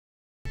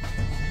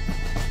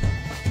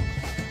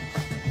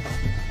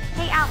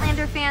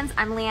Outlander fans,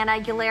 I'm Leanna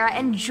Aguilera,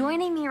 and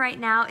joining me right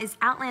now is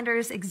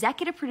Outlander's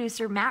executive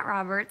producer, Matt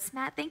Roberts.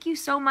 Matt, thank you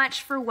so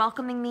much for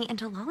welcoming me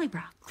into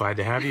Lollybrook. Glad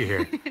to have you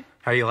here.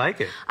 How do you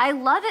like it? I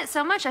love it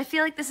so much. I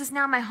feel like this is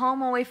now my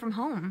home away from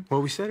home.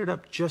 Well, we set it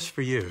up just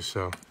for you,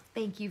 so...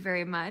 Thank you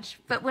very much.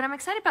 But what I'm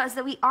excited about is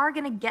that we are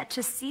going to get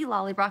to see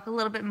Lollybrook a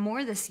little bit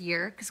more this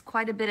year, because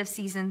quite a bit of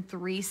season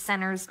 3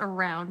 centers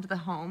around the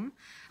home.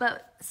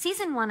 But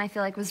season 1, I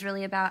feel like, was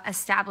really about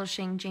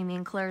establishing Jamie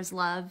and Claire's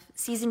love.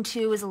 Season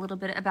 2 is a little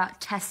bit about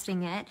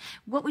testing it.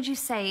 What would you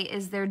say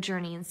is their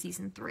journey in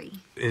season 3?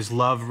 Is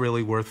love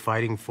really worth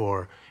fighting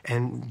for?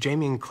 And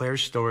Jamie and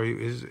Claire's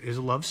story is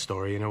a love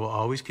story, and it will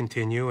always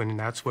continue, and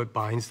that's what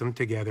binds them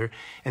together.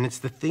 And it's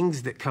the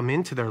things that come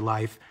into their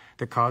life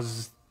that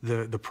causes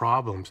the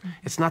problems.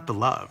 It's not the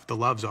love. The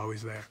love's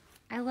always there.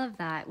 I love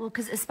that. Well,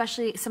 because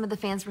especially some of the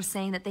fans were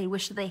saying that they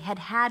wish that they had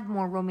had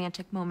more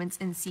romantic moments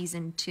in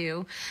season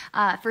 2.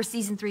 For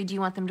season 3, do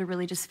you want them to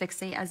really just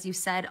fixate, as you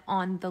said,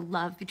 on the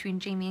love between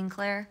Jamie and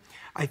Claire?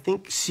 I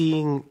think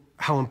seeing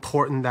how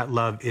important that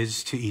love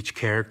is to each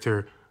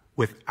character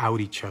without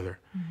each other.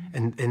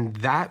 And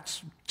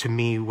that's, to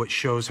me, what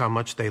shows how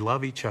much they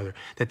love each other,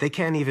 that they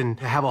can't even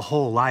have a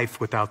whole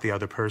life without the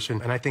other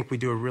person. And I think we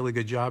do a really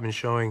good job in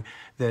showing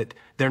that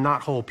they're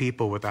not whole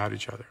people without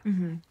each other.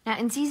 Now,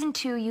 in season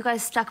 2, you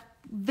guys stuck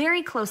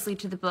very closely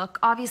to the book.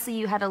 Obviously,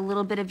 you had a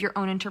little bit of your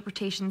own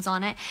interpretations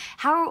on it.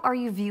 How are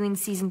you viewing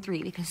season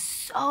 3? Because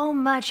so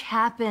much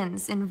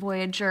happens in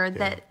Voyager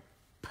that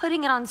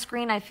putting it on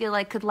screen, I feel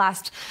like, could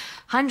last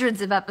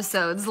hundreds of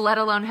episodes, let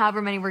alone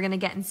however many we're going to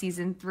get in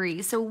season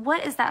 3. So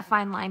what is that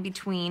fine line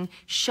between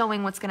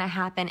showing what's going to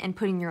happen and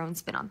putting your own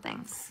spin on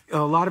things? A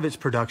lot of it's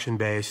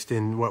production-based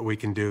in what we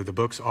can do. The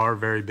books are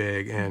very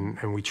big,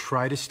 and we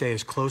try to stay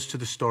as close to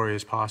the story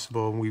as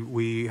possible.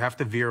 We have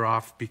to veer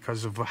off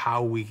because of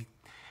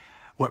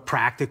what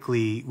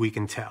practically we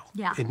can tell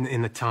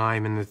in the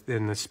time and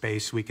in the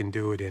space we can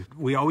do it in.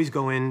 We always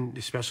go in,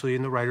 especially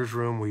in the writer's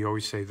room, we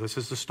always say, this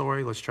is the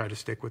story, let's try to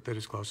stick with it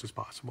as close as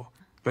possible.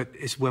 But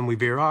it's when we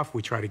veer off,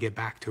 we try to get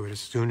back to it as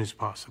soon as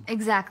possible.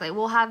 Exactly.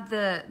 We'll have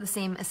the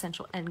same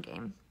essential end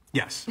game.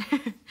 Yes.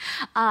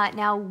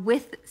 Now,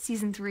 with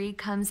season 3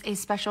 comes a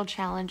special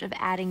challenge of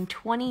adding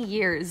 20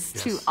 years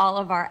to all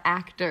of our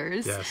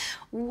actors. Yes.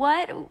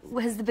 What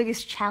has the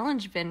biggest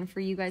challenge been for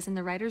you guys in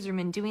the writer's room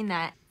in doing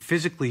that?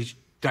 Physically,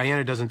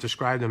 Diana doesn't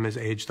describe them as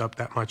aged up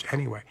that much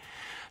anyway.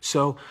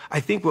 So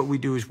I think what we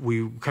do is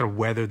we kind of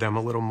weather them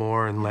a little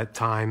more and let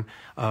time,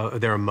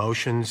 their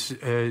emotions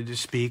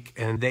speak,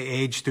 and they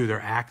age through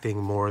their acting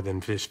more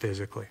than just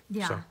physically.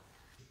 Yeah. So.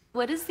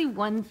 What is the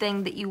one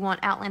thing that you want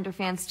Outlander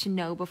fans to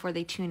know before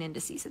they tune into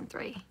season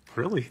 3?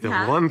 Really? The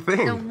one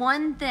thing? The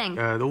one thing.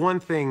 The one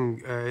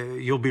thing,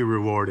 you'll be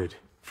rewarded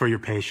for your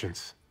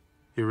patience.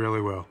 You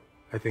really will.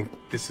 I think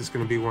this is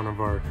going to be one of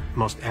our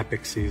most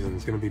epic seasons.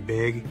 It's going to be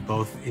big,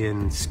 both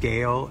in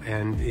scale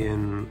and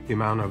in the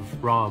amount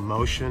of raw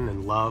emotion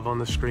and love on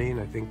the screen.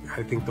 I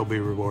think they'll be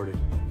rewarded.